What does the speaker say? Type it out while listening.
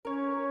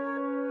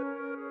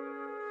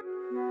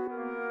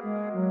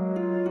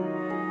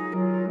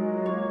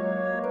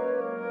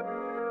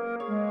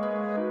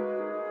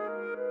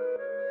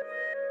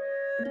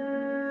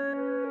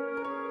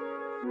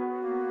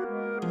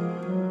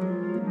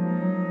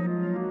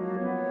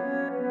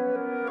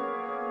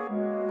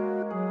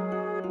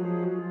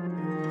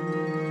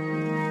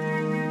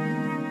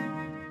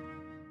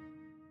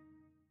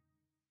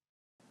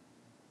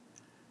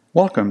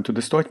Welcome to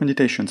the Stoic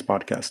Meditations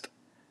podcast,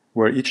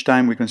 where each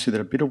time we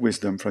consider a bit of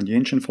wisdom from the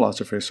ancient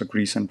philosophers of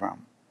Greece and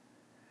Rome.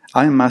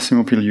 I am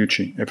Massimo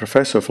Pigliucci, a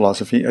professor of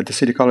philosophy at the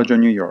City College of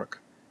New York,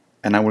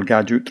 and I will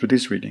guide you through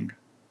this reading.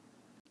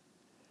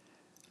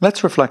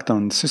 Let's reflect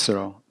on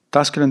Cicero,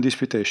 Tusculan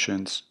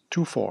Disputations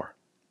 2:4.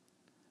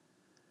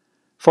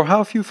 For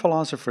how few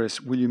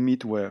philosophers will you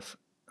meet with,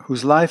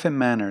 whose life and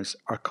manners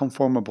are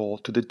conformable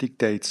to the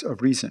dictates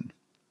of reason,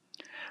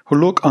 who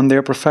look on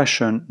their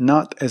profession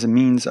not as a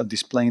means of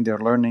displaying their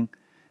learning,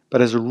 but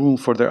as a rule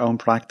for their own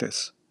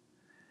practice,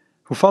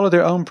 who follow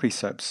their own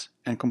precepts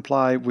and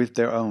comply with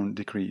their own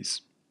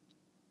decrees.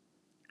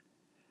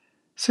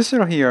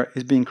 Cicero here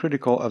is being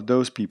critical of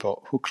those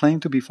people who claim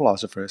to be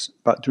philosophers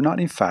but do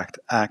not in fact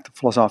act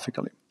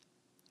philosophically.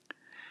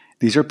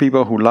 These are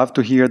people who love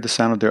to hear the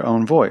sound of their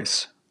own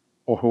voice,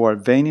 or who are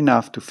vain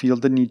enough to feel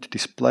the need to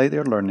display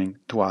their learning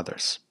to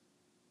others.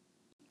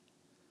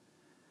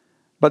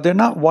 But they're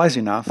not wise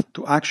enough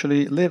to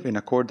actually live in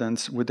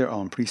accordance with their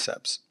own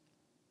precepts.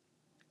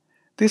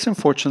 This,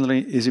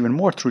 unfortunately, is even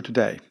more true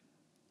today.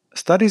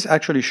 Studies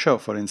actually show,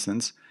 for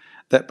instance,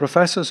 that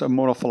professors of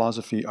moral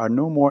philosophy are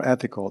no more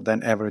ethical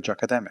than average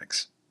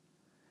academics.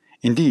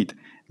 Indeed,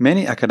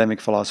 many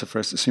academic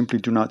philosophers simply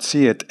do not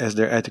see it as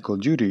their ethical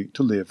duty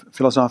to live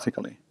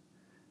philosophically.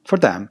 For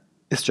them,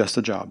 it's just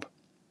a job.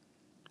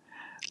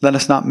 Let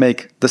us not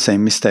make the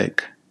same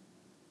mistake.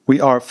 We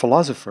are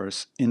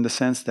philosophers in the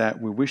sense that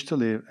we wish to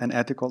live an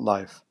ethical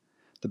life,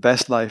 the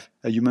best life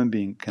a human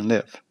being can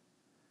live.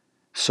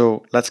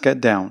 So let's get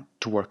down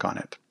to work on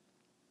it.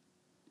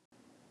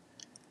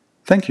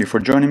 Thank you for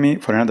joining me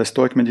for another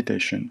Stoic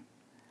meditation.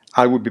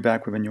 I will be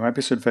back with a new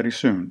episode very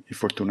soon, if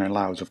Fortuna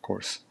allows, of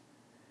course.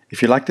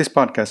 If you like this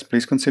podcast,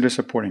 please consider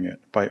supporting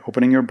it by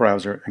opening your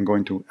browser and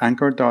going to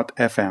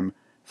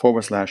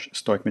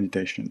anchor.fm/Stoic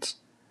Meditations.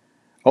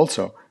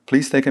 Also,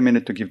 please take a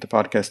minute to give the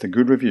podcast a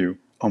good review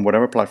on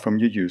whatever platform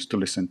you use to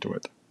listen to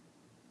it.